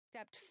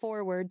stepped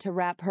forward to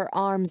wrap her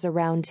arms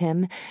around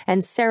him,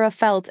 and Sarah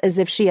felt as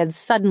if she had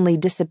suddenly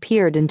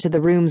disappeared into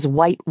the room's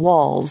white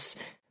walls.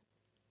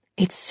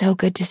 "It's so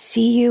good to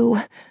see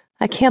you.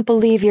 I can't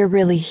believe you're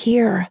really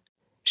here,"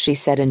 she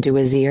said into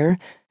his ear.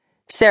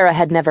 Sarah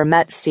had never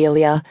met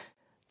Celia,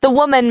 the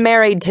woman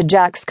married to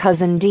Jack's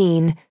cousin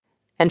Dean.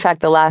 In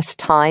fact, the last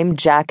time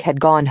Jack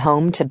had gone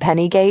home to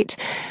Pennygate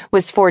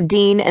was for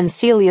Dean and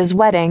Celia's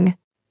wedding.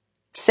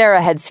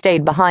 Sarah had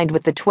stayed behind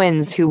with the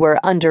twins, who were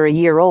under a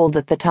year old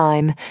at the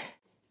time.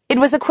 It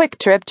was a quick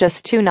trip,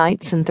 just 2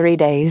 nights and 3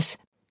 days.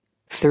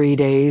 3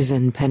 days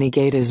in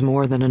Pennygate is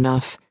more than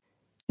enough,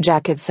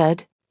 Jack had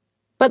said.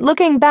 But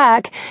looking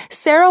back,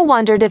 Sarah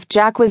wondered if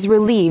Jack was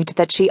relieved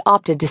that she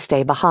opted to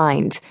stay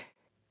behind.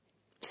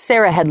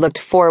 Sarah had looked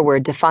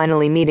forward to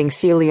finally meeting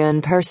Celia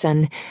in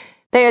person.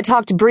 They had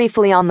talked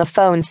briefly on the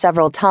phone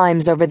several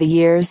times over the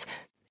years,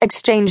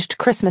 exchanged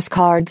Christmas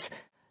cards.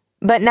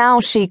 But now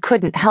she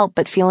couldn't help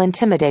but feel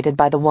intimidated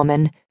by the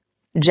woman.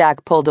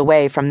 Jack pulled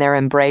away from their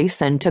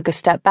embrace and took a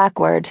step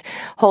backward,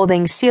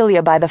 holding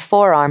Celia by the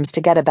forearms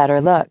to get a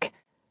better look.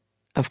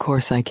 "Of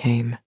course I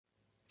came."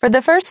 For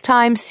the first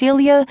time,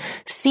 Celia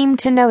seemed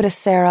to notice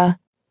Sarah.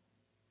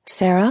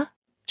 "Sarah?"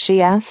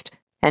 she asked,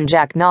 and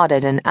Jack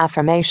nodded in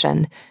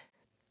affirmation.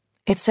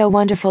 "It's so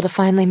wonderful to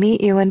finally meet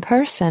you in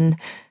person,"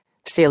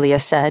 Celia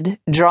said,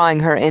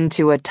 drawing her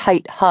into a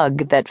tight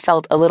hug that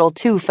felt a little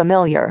too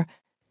familiar.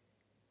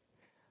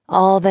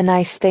 "All the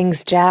nice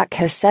things Jack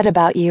has said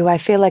about you, I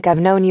feel like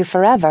I've known you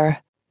forever."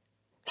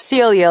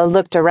 Celia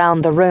looked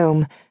around the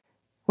room.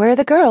 "Where are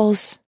the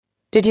girls?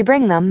 Did you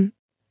bring them?"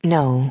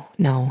 No,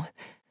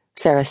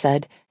 Sarah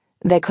said.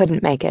 "They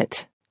couldn't make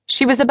it."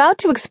 She was about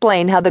to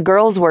explain how the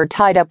girls were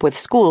tied up with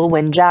school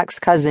when Jack's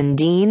cousin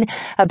Dean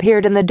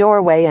appeared in the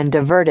doorway and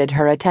diverted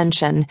her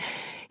attention.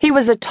 He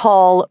was a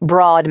tall,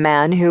 broad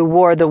man who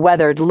wore the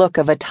weathered look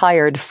of a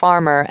tired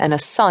farmer and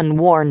a son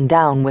worn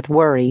down with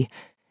worry.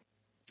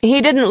 He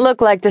didn't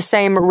look like the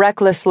same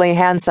recklessly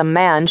handsome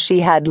man she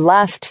had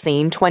last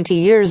seen 20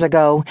 years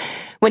ago,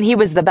 when he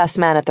was the best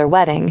man at their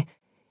wedding.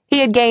 He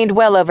had gained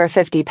well over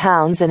 50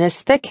 pounds, and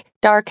his thick,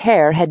 dark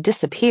hair had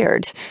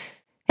disappeared.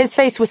 His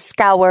face was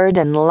scoured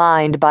and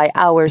lined by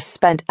hours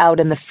spent out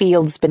in the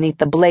fields beneath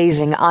the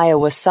blazing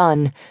Iowa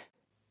sun.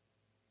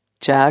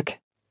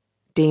 "Jack,"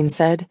 Dean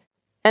said,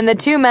 and the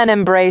 2 men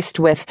embraced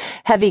with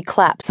heavy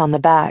claps on the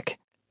back.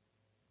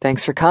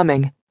 "Thanks for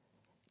coming."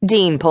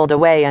 Dean pulled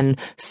away and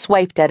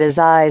swiped at his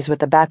eyes with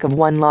the back of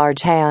one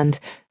large hand.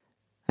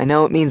 "I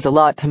know it means a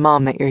lot to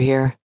Mom that you're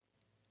here.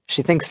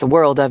 She thinks the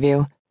world of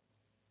you."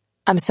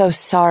 "I'm so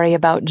sorry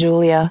about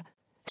Julia,"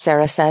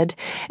 Sarah said,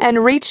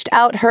 and reached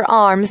out her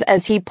arms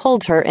as he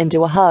pulled her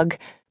into a hug.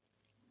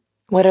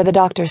 "What are the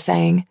doctors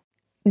saying?"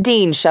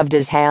 Dean shoved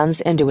his hands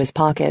into his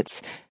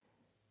pockets.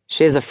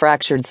 "She has a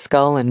fractured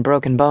skull and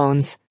broken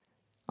bones.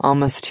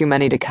 Almost too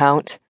many to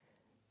count.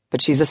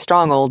 But she's a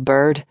strong old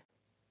bird."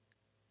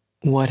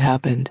 "What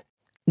happened?"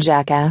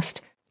 Jack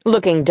asked,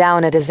 looking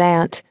down at his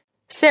aunt.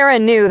 Sarah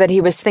knew that he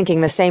was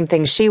thinking the same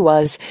thing she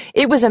was.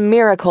 It was a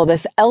miracle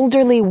this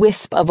elderly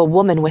wisp of a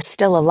woman was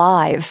still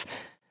alive.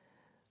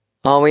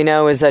 "All we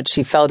know is that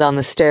she fell down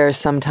the stairs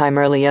sometime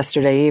early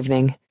yesterday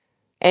evening.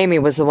 Amy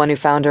was the one who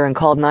found her and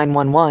called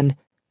 911.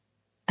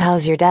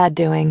 "How's your dad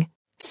doing?"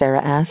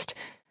 Sarah asked.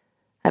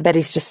 "I bet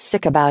he's just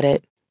sick about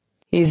it."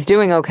 "He's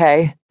doing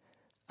okay.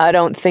 I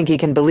don't think he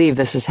can believe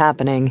this is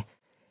happening.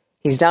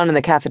 He's down in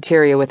the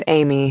cafeteria with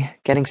Amy,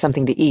 getting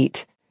something to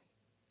eat."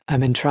 "I've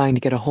been trying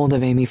to get a hold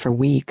of Amy for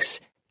weeks,"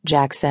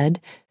 Jack said,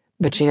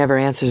 "but she never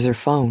answers her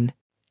phone."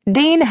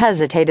 Dean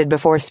hesitated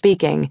before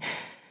speaking.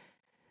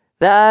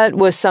 "That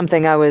was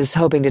something I was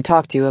hoping to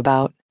talk to you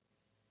about."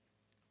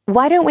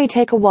 "Why don't we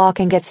take a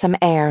walk and get some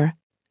air?"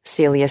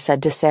 Celia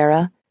said to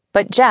Sarah,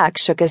 but Jack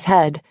shook his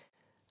head.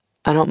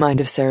 "I don't mind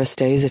if Sarah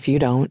stays if you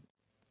don't,"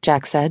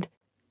 Jack said.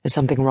 "Is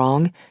something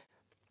wrong?"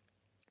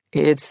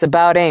 "It's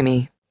about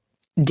Amy,"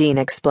 Dean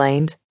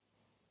explained.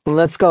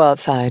 "Let's go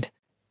outside."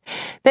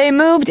 They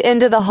moved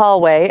into the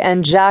hallway,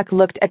 and Jack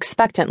looked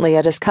expectantly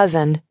at his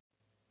cousin.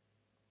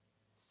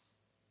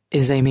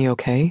 "Is Amy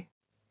okay?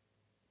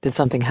 Did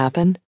something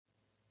happen?"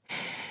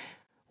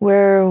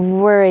 "We're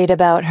worried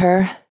about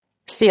her,"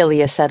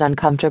 Celia said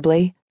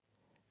uncomfortably.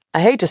 "I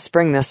hate to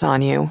spring this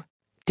on you,"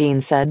 Dean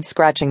said,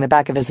 scratching the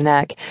back of his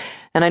neck,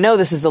 "and I know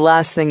this is the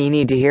last thing you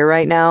need to hear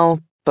right now,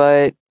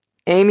 but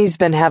Amy's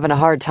been having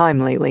a hard time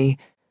lately."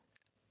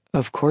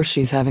 "Of course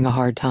she's having a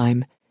hard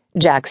time,"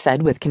 Jack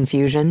said with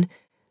confusion.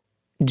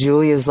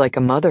 "Julia's like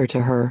a mother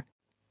to her."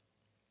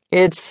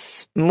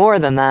 "It's more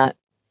than that,"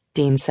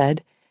 Dean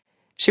said.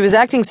 "She was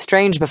acting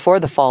strange before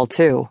the fall,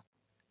 too."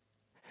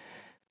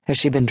 "Has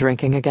she been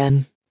drinking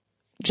again?"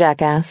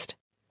 Jack asked.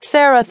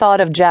 Sarah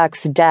thought of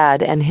Jack's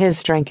dad and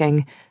his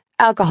drinking.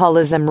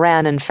 Alcoholism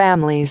ran in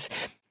families,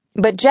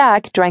 but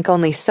Jack drank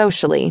only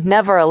socially,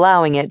 never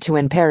allowing it to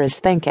impair his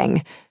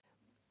thinking.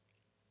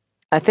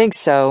 "I think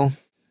so.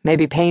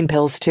 Maybe pain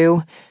pills,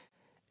 too.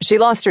 She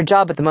lost her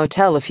job at the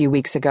motel a few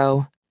weeks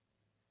ago."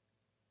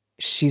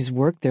 "She's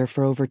worked there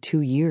for over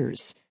 2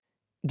 years.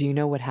 Do you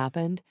know what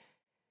happened?"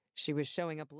 "She was showing up late."